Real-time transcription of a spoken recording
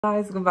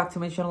Guys, welcome back to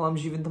my channel. I'm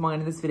Huyền.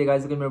 In this video,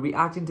 guys, we're going to be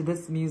reacting to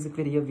this music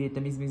video,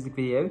 Vietnamese music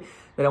video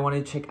that I want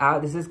to check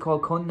out. This is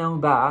called Con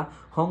Nông Ba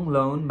Hong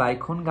Lon by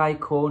Con Gai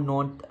Ko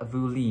Not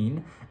Vu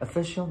Lin,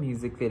 official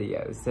music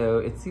video. So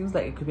it seems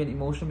like it could be an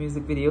emotional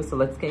music video. So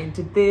let's get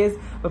into this.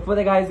 Before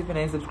that, guys, if you're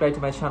not subscribed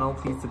to my channel,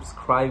 please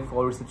subscribe,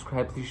 follow,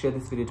 subscribe. Please share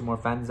this video to more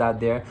fans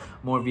out there,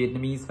 more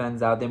Vietnamese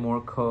fans out there,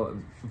 more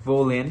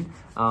Vo Lin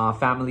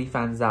family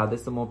fans out there,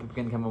 so more people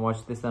can come and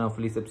watch this, and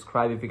hopefully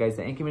subscribe. If you guys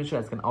have any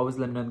comments, can always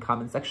let me know in the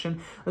comment section.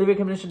 Leave your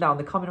comment down in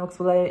the comment box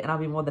below, and I'll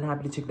be more than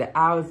happy to check that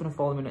out. If you want to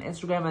follow me on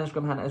Instagram, my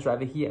Instagram handle is right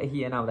over here,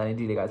 and now that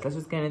indeed, guys, let's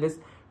just get into this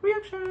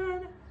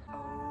reaction.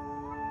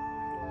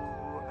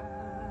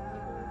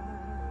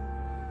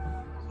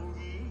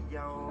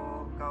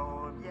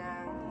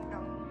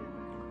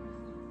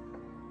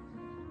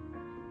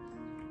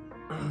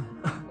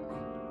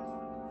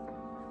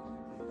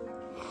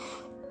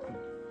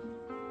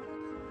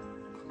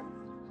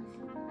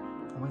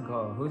 Oh my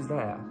god, who's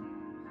that?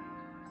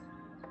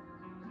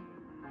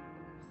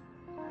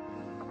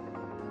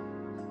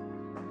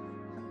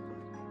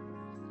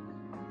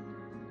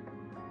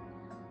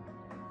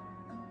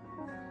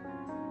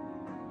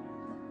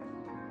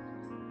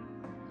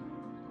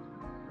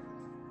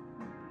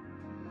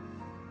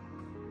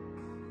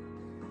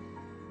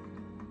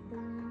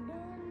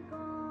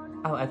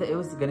 Oh, I thought it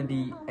was gonna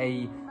be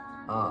a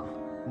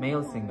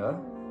male singer.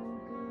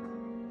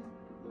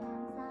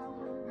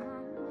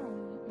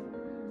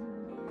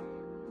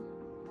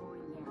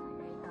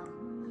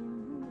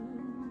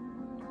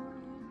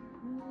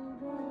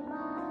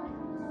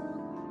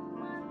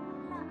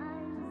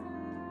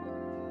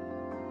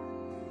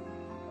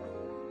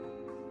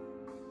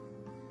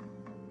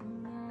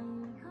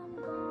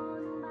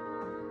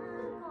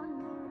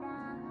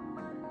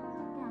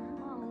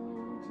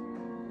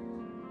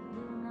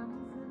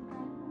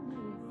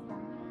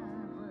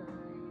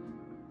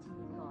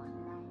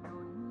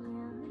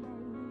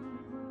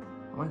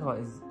 Oh my god,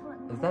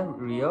 is that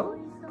real?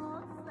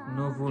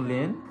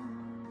 Novulin?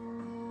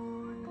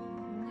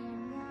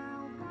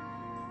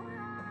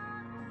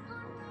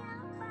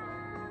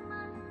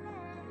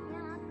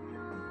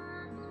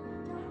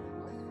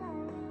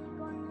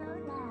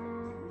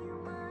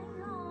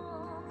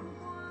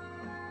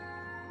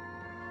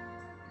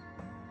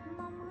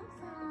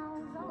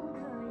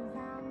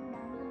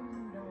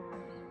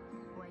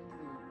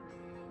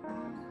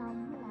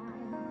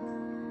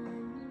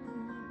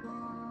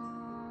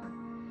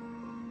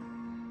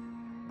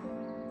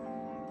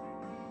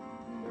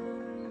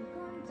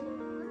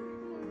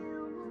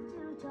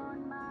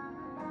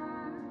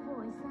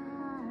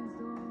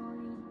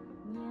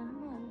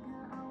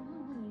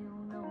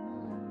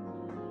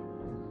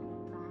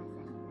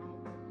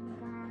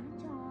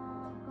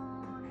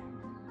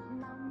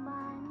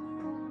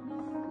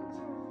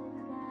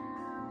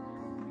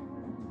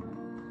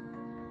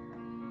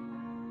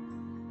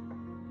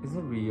 Is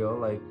it real?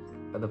 Like,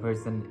 the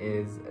person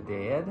is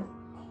dead?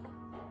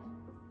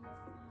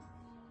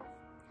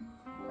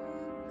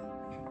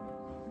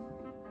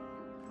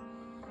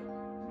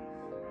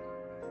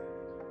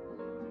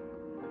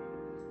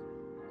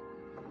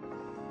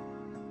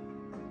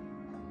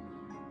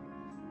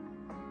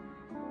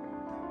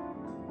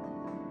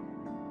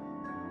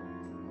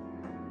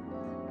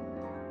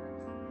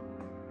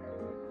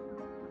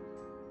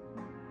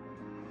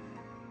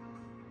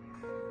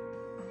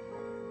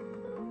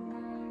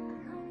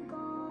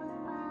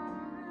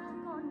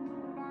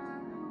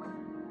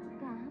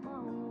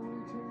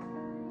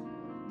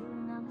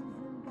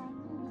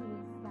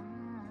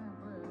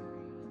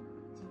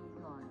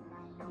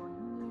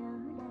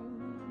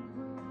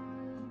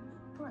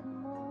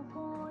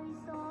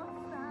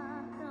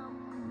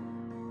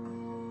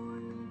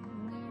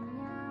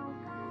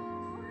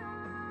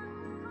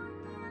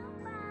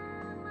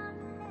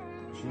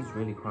 She's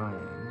really crying.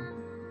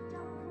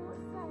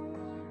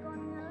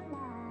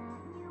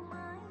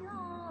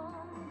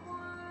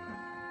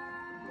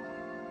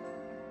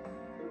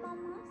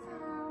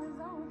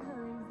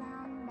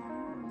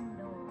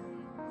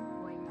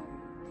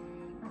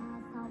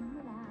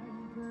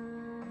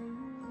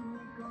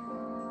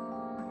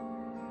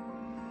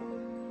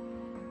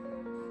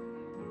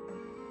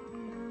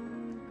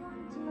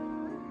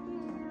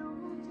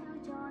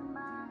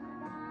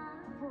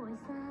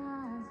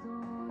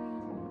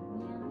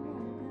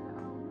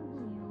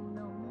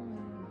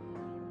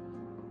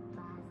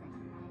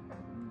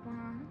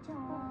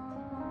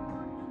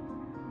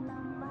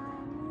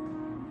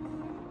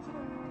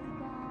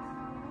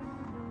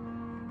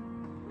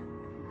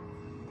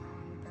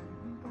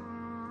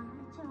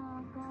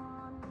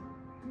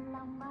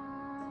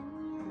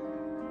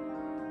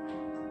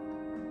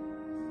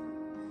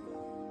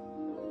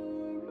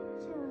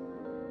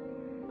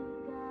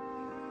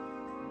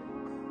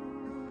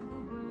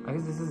 I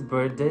guess this is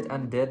birth date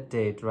and death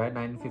date, right?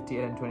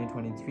 1958 and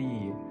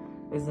 2023,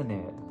 isn't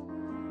it?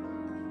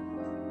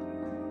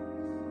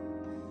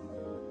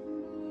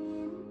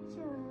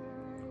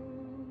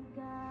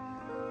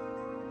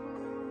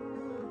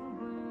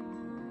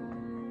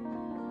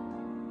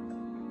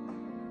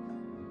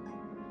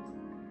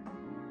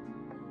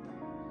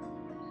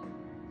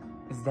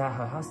 Is that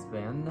her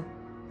husband?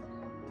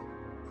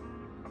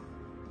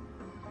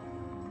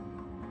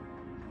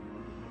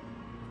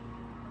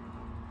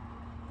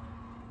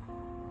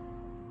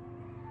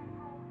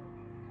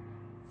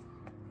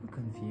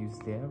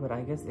 Confused there, but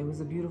I guess it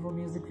was a beautiful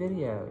music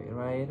video,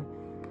 right?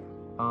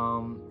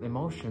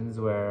 Emotions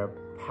were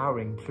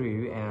powering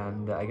through,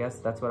 and I guess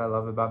that's what I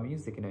love about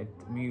music. You know,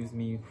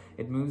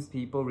 it moves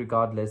people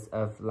regardless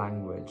of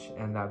language.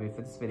 And that'll be it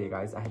for this video,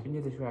 guys. I hope you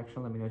enjoyed this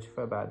reaction. Let me know what you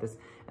feel about this,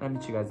 and I'll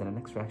meet you guys in the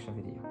next reaction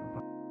video.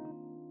 Bye.